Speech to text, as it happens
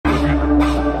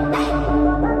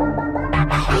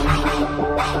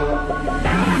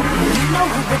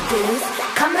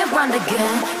around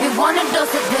again. We wanted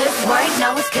us at this, right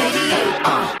now it's KDA.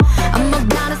 I'm a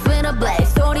goddess with a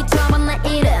blaze. 소리처럼 내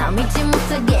이름 잊지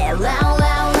못하게 loud,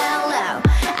 loud, loud, loud.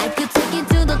 I could take you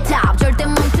to the top. 절대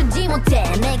멈추지 못해.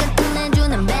 내가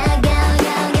끝내주는 bag, yeah,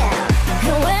 yeah, yeah.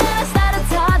 And when I started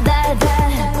talk that,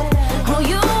 oh,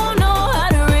 you know how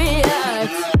to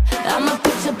react. I'm a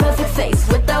picture perfect face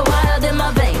with that wild in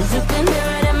my veins. You can hear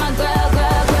it in my growl,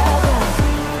 growl, growl, growl.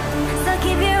 So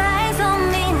keep your eyes on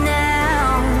me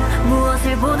now.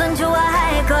 무엇을 보든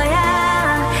좋아할 거야.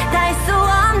 다 할 수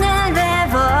없는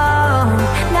배분.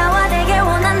 나와 되길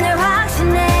원하는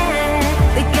확신해.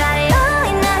 We got it all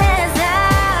in our hands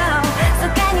now. So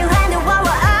can you handle what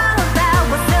we're all about?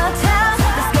 What's so tough?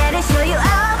 Let's get it, show you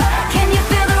out. Can you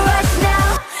feel the rush now?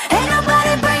 Ain't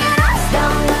nobody bringing us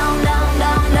down, down, down,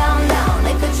 down, down, down.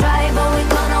 They could try, but we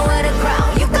gonna wear the crown.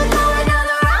 You could go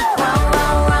another round, round,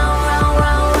 round, round, round,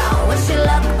 round, round. Wish you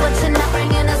luck, but you're not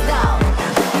bringing us down.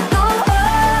 Go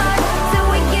hard, till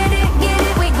we get it,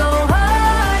 we go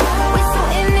hard. We so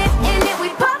in it, we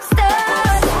pop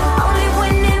stars. Only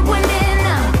winning, winning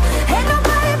now. Ain't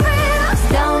nobody bringing us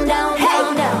down, down,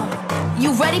 down, down.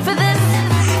 You ready for this?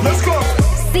 Let's go.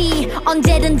 See,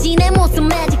 언제든지 내 모습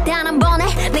매직 단 한 번에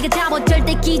내가 잡아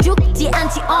절대 기죽지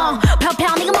않지.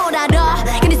 펴펴 네가 뭘 알아.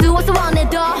 견딜 수 없어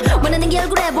원해도 원하는 게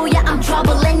얼굴에 보여. I'm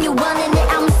trouble and you running it.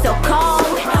 I'm so cold.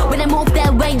 When I move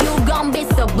that way you gon' be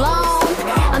so blown.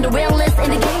 I'm the realest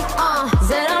in the game.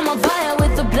 Said I'm on fire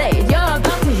with the blade. You're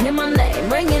about to hear my name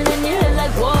ringing in your head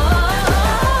like whoa.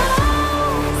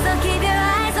 So keep your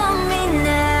eyes on me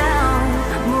now.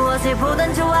 무엇을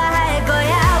보든 좋아할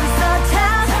거야. We so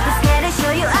tough. Let's get it,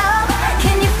 show you out.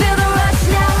 Can you feel the rush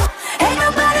now? Ain't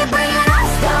nobody bringing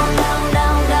us down, down,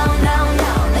 down, down, down,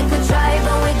 down. They could try,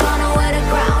 but we gonna wear the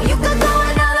crown. You could go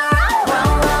another round,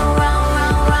 round, round, round,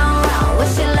 round, round, round.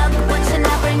 Wish you luck, but you're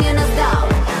not bringing us down.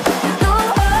 Go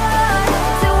hard,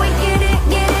 till we get it,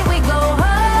 we go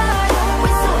hard. We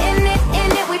so in it,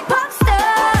 we pop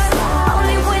stars.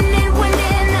 Only winning,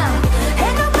 winning now.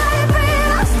 Ain't nobody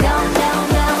bringing us down, down,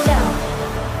 down, down.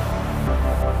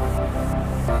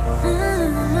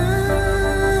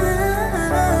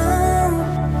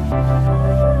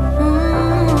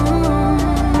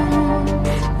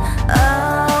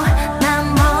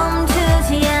 난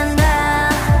멈추지 않아.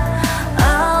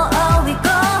 Oh, we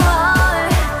go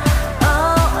hard.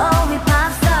 Oh, we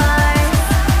pop stars,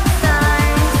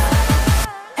 stars.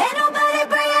 Ain't nobody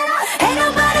bringing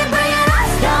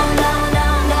us down, down,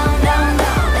 down, down, down,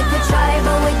 down. They could try,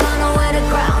 but we gonna wear the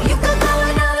crown. You could go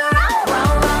another round,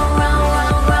 round, round, round,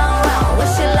 round, round, round.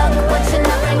 Wish you luck, but you're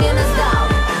not bringing us down.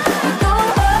 We go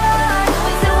hard,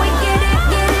 till we get it,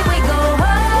 we go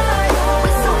hard. We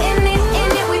so in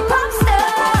it, we pop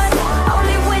stars.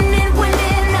 Only winning,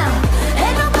 winning now.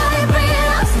 Ain't nobody bringing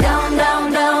us down, down,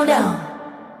 down, down.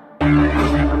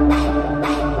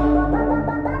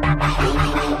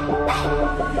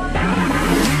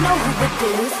 You know who it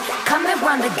is, coming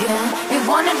round again. We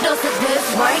wanted us at this,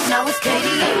 right now it's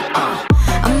KDA.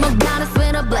 I'm a goddess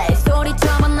with a blaze.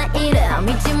 소리처럼 내 이름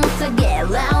잊지 못하게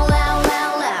loud, loud,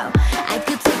 loud, loud. I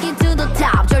could take you to the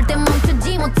top. 절대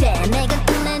멈추지 못해. 내가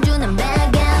끝내주는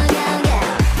bag, yeah, yeah,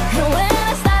 yeah. And when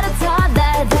I started talk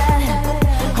that,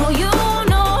 oh, you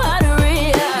know how to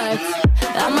react.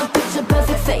 I'm a picture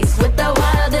perfect face with that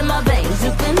wild in my veins.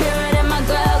 You can hear it in my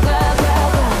growl, growl, growl,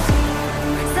 growl.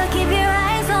 So keep your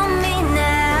eyes on me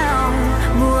now.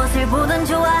 무엇을 보든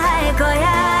좋아할 거야.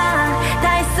 다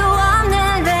할 수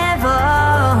없는 배분.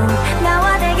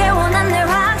 나와 되길 원하는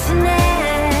확신해.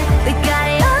 We got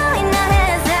it all in our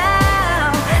hands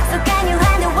now. So can you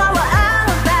handle what we're all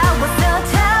about? What's so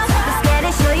tough? Let's get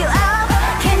it, show you out.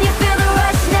 Can you feel the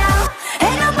rush now?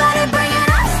 Ain't nobody bringing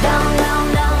us down, down,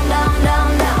 down, down, down,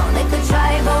 down. They could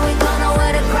try, but we gonna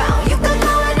wear the crown. You could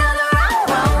go another round,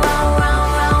 round, round, round,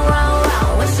 round, round,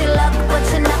 round. Wish you luck, but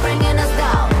you're not bringing us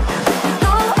down.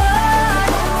 Go hard,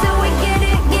 till we get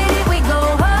it, we go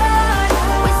hard.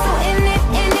 We so in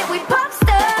it, we pop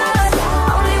stars.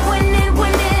 Only winning,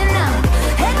 winning now.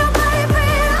 Ain't nobody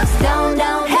bringing us down,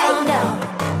 down, down, down.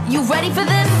 You ready for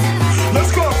this?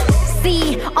 Let's go.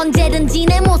 See, 언제든지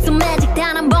내 모습 매직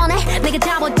단 한 번에 내가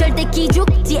잡아 절대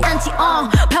기죽지 않지.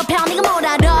 펴펴 네가 뭘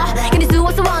알아. 견딜 수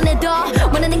없어 원해도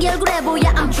원하는 게 얼굴에 보여.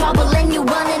 I'm trouble and you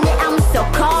running it.